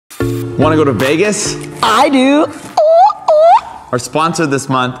Want to go to Vegas? I do. Our sponsor this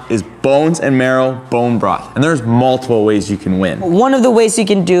month is Bones and Marrow Bone Broth, and there's multiple ways you can win. One of the ways you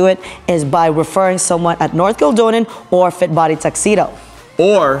can do it is by referring someone at North Kildonan or Fit Body Tuxedo.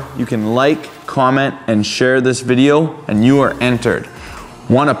 Or you can like, comment, and share this video, and you are entered.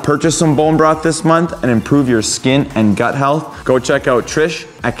 Want to purchase some bone broth this month and improve your skin and gut health? Go check out Trish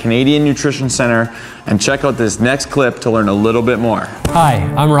at Canadian Nutrition Center and check out this next clip to learn a little bit more. Hi,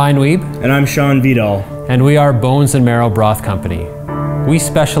 I'm Ryan Wiebe. And I'm Sean Vidal. And we are Bones and Marrow Broth Company. We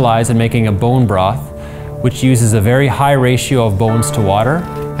specialize in making a bone broth which uses a very high ratio of bones to water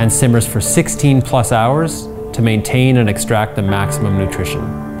and simmers for 16+ hours to maintain and extract the maximum nutrition.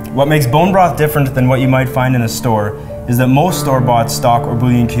 What makes bone broth different than what you might find in a store is that most store-bought stock or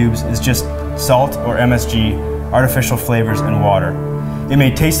bouillon cubes is just salt or MSG, artificial flavors, and water. It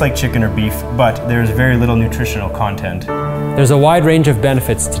may taste like chicken or beef, but there is very little nutritional content. There's a wide range of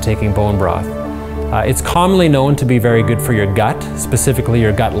benefits to taking bone broth. It's commonly known to be very good for your gut, specifically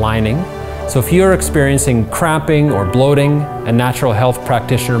your gut lining. So if you're experiencing cramping or bloating, a natural health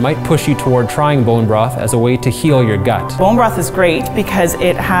practitioner might push you toward trying bone broth as a way to heal your gut. Bone broth is great because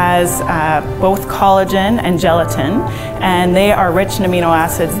it has both collagen and gelatin, and they are rich in amino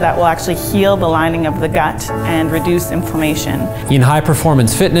acids that will actually heal the lining of the gut and reduce inflammation. In high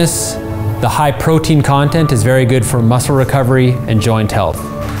performance fitness, the high protein content is very good for muscle recovery and joint health.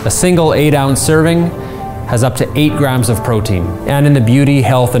 A single 8-ounce serving has up to 8 grams of protein. And in the beauty,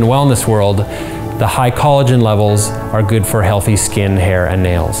 health, and wellness world, the high collagen levels are good for healthy skin, hair, and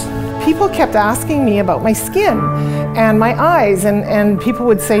nails. People kept asking me about my skin and my eyes, and people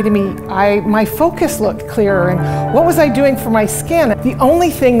would say to me, my focus looked clearer, and what was I doing for my skin? The only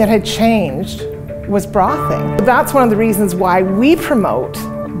thing that had changed was brothing. That's one of the reasons why we promote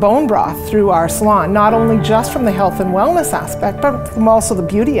bone broth through our salon, not only just from the health and wellness aspect, but from also the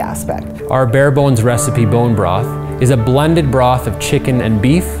beauty aspect. Our Bare Bones recipe bone broth is a blended broth of chicken and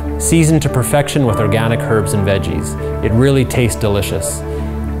beef, seasoned to perfection with organic herbs and veggies. It really tastes delicious.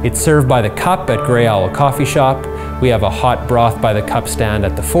 It's served by the cup at Grey Owl Coffee Shop. We have a hot broth by the cup stand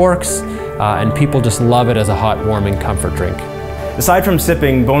at the Forks, and people just love it as a hot, warming comfort drink. Aside from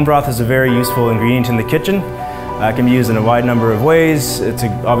sipping, bone broth is a very useful ingredient in the kitchen. It can be used in a wide number of ways. It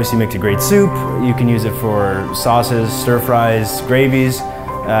obviously makes a great soup. You can use it for sauces, stir fries, gravies,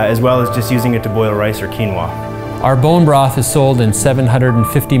 as well as just using it to boil rice or quinoa. Our bone broth is sold in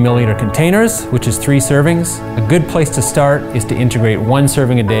 750 milliliter containers, which is 3 servings. A good place to start is to integrate 1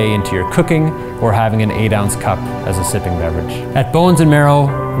 serving a day into your cooking or having an 8-ounce cup as a sipping beverage. At Bones and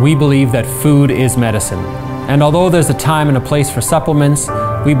Marrow, we believe that food is medicine. And although there's a time and a place for supplements,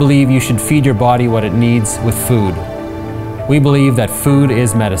 we believe you should feed your body what it needs with food. We believe that food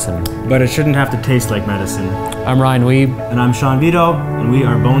is medicine. But it shouldn't have to taste like medicine. I'm Ryan Wiebe. And I'm Sean Vidal, and we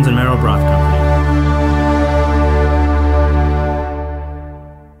are Bones and Marrow Broth Company.